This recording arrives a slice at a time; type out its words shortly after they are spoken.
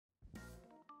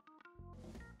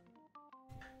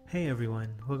Hey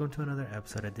everyone, welcome to another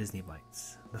episode of Disney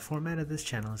Bites. The format of this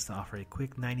channel is to offer a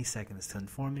quick 90 seconds to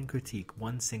inform and critique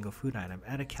one single food item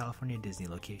at a California Disney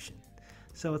location.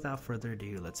 So without further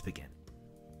ado, let's begin.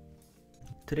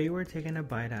 Today we're taking a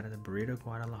bite out of the Burrito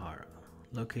Guadalajara,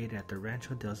 located at the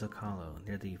Rancho Del Zocalo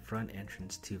near the front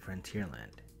entrance to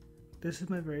Frontierland. This is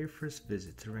my very first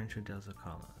visit to Rancho Del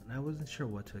Zocalo and I wasn't sure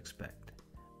what to expect.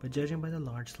 But judging by the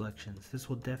large selections, this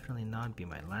will definitely not be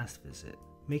my last visit.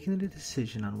 Making the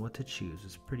decision on what to choose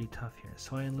was pretty tough here,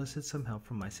 so I enlisted some help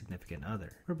from my significant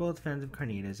other. We're both fans of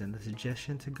carnitas, and the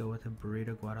suggestion to go with a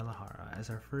Burrito Guadalajara as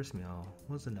our first meal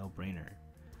was a no-brainer.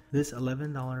 This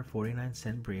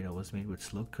 $11.49 burrito was made with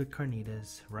slow-cooked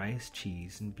carnitas, rice,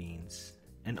 cheese, and beans,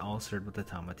 and all served with the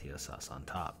tomatillo sauce on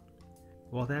top.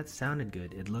 While that sounded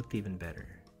good, it looked even better.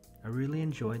 I really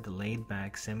enjoyed the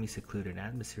laid-back, semi-secluded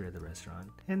atmosphere of the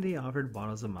restaurant, and they offered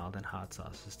bottles of mild and hot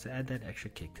sauces to add that extra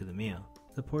kick to the meal.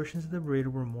 The portions of the burrito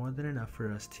were more than enough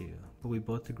for us too, but we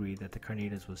both agreed that the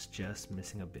carnitas was just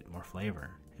missing a bit more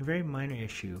flavor. A very minor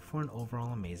issue for an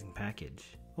overall amazing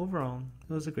package. Overall,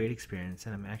 it was a great experience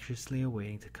and I'm anxiously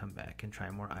awaiting to come back and try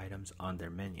more items on their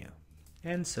menu.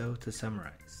 And so, to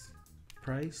summarize.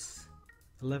 Price,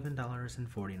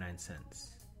 $11.49.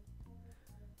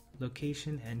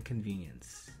 Location and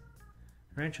convenience.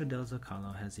 Rancho Del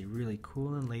Zocalo has a really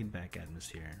cool and laid-back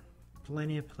atmosphere.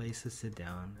 Plenty of places to sit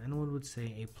down, and one would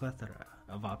say a plethora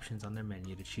of options on their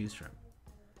menu to choose from.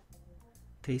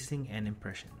 Tasting and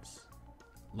impressions.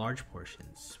 Large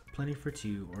portions, plenty for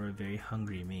two or a very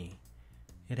hungry me.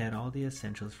 It had all the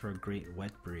essentials for a great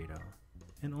wet burrito,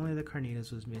 and only the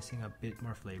carnitas was missing a bit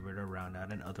more flavor to round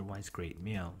out an otherwise great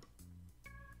meal.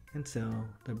 And so,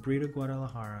 the Burrito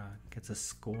Guadalajara gets a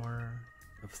score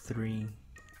of 3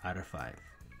 out of 5.